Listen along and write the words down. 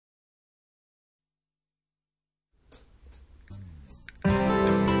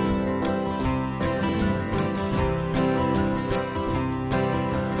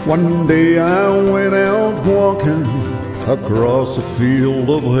One day I went out walking across a field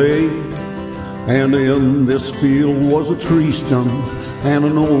of hay, and in this field was a tree stump and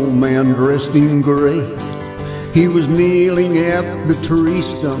an old man dressed in gray. He was kneeling at the tree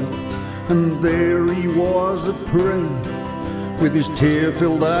stump, and there he was a praying, with his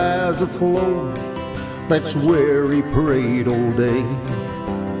tear-filled eyes aflow. That's where he prayed all day.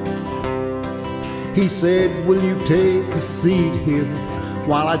 He said, "Will you take a seat here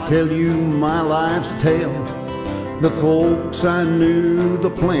while I tell you my life's tale? The folks I knew,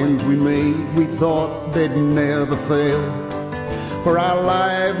 the plans we made, we thought they'd never fail. For our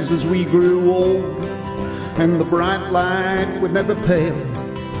lives as we grew old, and the bright light would never pale,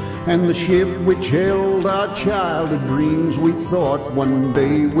 and the ship which held our childhood dreams we thought one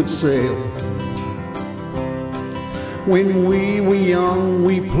day would sail. When we were young,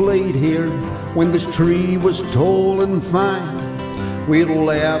 we played here, when this tree was tall and fine. We'd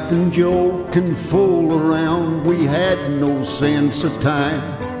laugh and joke and fool around, we had no sense of time.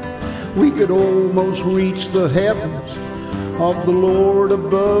 We could almost reach the heavens of the Lord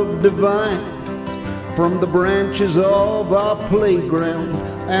above divine, from the branches of our playground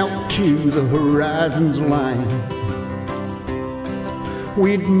out to the horizon's line.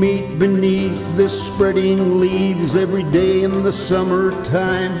 We'd meet beneath the spreading leaves every day in the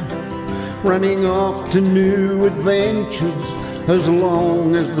summertime, running off to new adventures as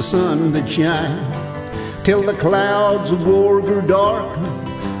long as the sun did shine, till the clouds of war grew darker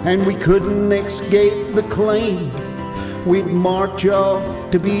and we couldn't escape the claim. We'd march off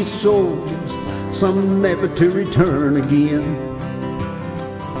to be soldiers, some never to return again.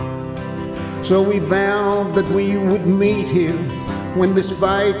 So we vowed that we would meet here when this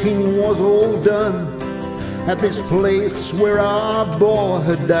fighting was all done, at this place where our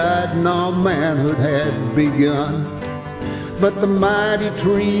boyhood died and our manhood had begun. But the mighty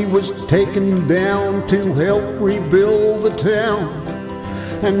tree was taken down to help rebuild the town,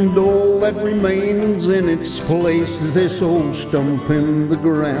 and all that remains in its place is this old stump in the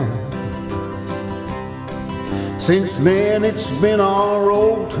ground. Since then it's been our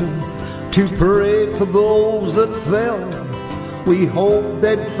altar to pray for those that fell. We hoped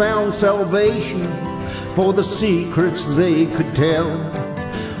they'd found salvation for the secrets they could tell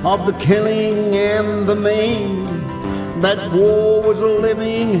of the killing and the maiming, that war was a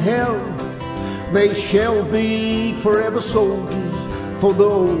living hell. They shall be forever soldiers for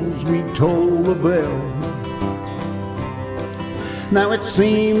those we toll the bell. Now it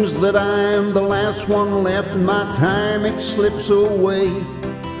seems that I'm the last one left and my time it slips away.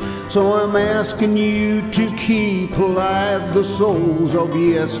 So I'm asking you to keep alive the souls of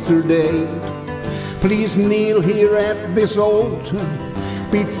yesterday. Please kneel here at this altar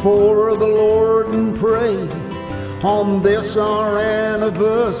before the Lord and pray on this our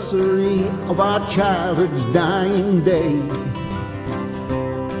anniversary of our childhood's dying day.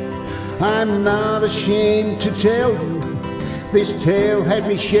 I'm not ashamed to tell you, this tale had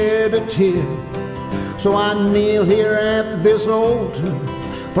me shed a tear. So I kneel here at this altar,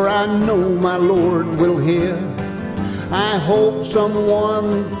 for I know my Lord will hear. I hope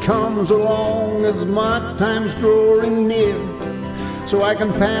someone comes along as my time's drawing near, so I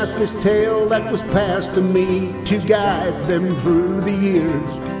can pass this tale that was passed to me to guide them through the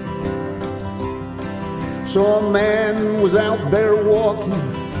years. So a man was out there walking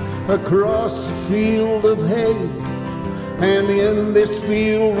across a field of hay, and in this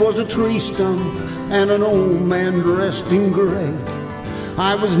field was a tree stump and an old man dressed in gray.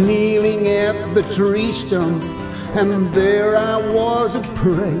 I was kneeling at the tree stump, and there I was a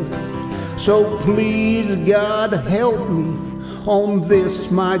pray. So please God help me on this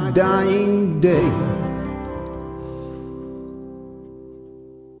my dying day.